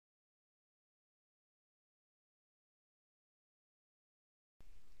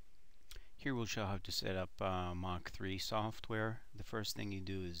Here we'll show how to set up Mach3 software. The first thing you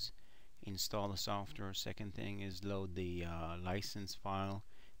do is install the software. Second thing is load the license file.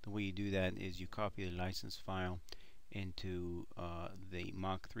 The way you do that is you copy the license file into the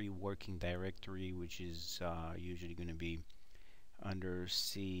Mach3 working directory, which is usually going to be under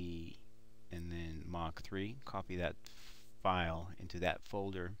C and then Mach3. Copy that file into that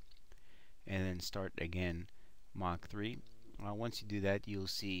folder and then start again Mach3. Once you do that, you'll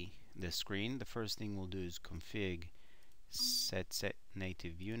see the screen. The first thing we'll do is config set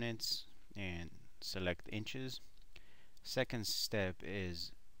native units and select inches. Second step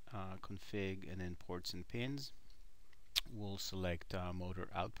is config and then ports and pins. We'll select motor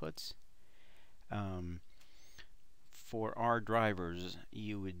outputs. For our drivers,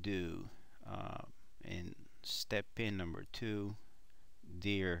 you would do in step pin number 2,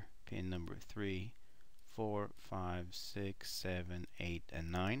 dir pin number 3, 4, 5, 6, 7, 8,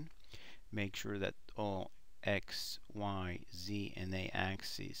 and 9. Make sure that all X, Y, Z, and A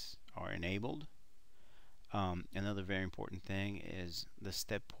axes are enabled. Another very important thing is the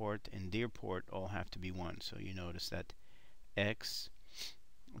step port and dir port all have to be 1. So you notice that X,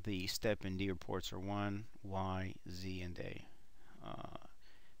 the step and dir ports are 1, Y, Z, and A.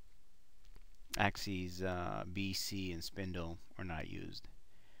 Axes B, C, and spindle are not used.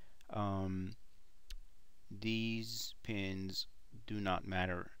 These pins do not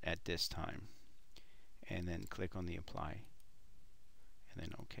matter at this time. And then click on the apply and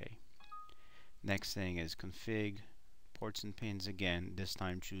then OK. Next thing is config ports and pins again. This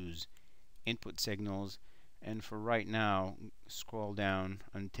time choose input signals, and for right now scroll down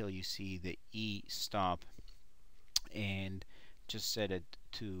until you see the E stop and just set it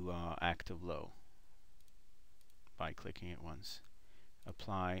to active low by clicking it once.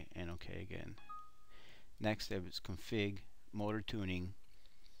 Apply and OK again. Next step is config motor tuning.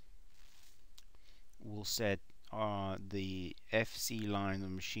 We'll set the FC line of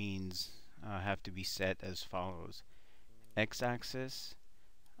machines have to be set as follows. X-axis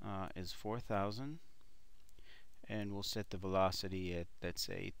is 4,000, and we'll set the velocity at, let's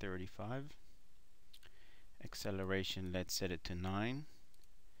say, 35. Acceleration, let's set it to 9,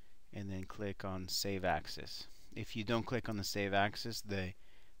 and then click on save axis. If you don't click on the save axis, the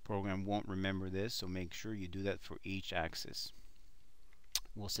program won't remember this, so make sure you do that for each axis.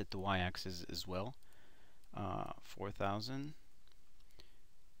 We'll set the y-axis as well, 4,000,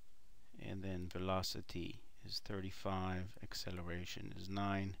 and then velocity is 35, acceleration is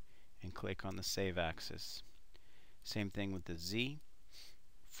 9, and click on the save axis. Same thing with the z,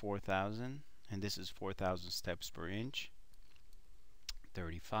 4,000, and this is 4,000 steps per inch,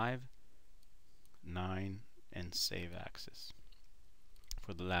 35, 9, and save axis.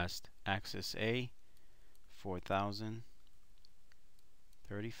 For the last axis A, 4,000,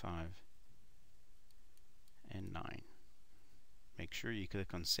 35, and 9. Make sure you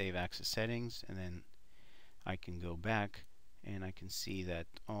click on save axis settings, and then I can go back and I can see that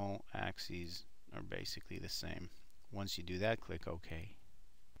all axes are basically the same. Once you do that, click OK.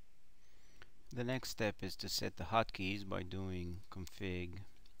 The next step is to set the hotkeys by doing config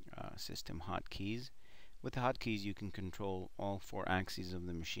system hotkeys. With the hotkeys, you can control all 4 axes of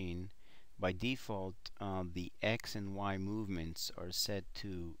the machine. By default, the X and Y movements are set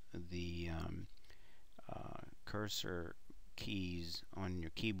to the cursor keys on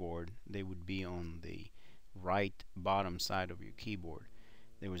your keyboard. They would be on the right bottom side of your keyboard.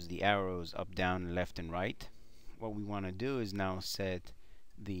 There was the arrows up, down, left, and right. What we want to do is now set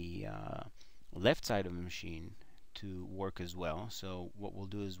the left side of the machine to work as well. So what we'll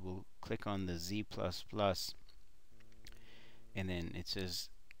do is we'll click on the Z++, and then it says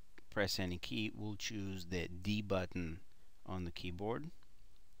press any key. We'll choose the D button on the keyboard.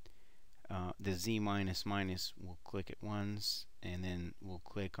 The Z minus, we'll click it once, and then we'll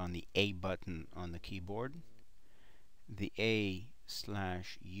click on the A button on the keyboard. The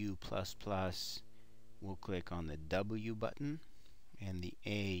A/U++, we'll click on the W button, and the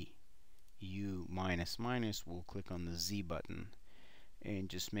A/U-, we'll click on the Z button. And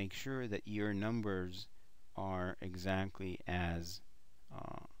just make sure that your numbers are exactly as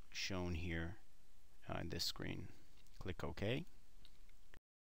shown here on this screen. Click OK.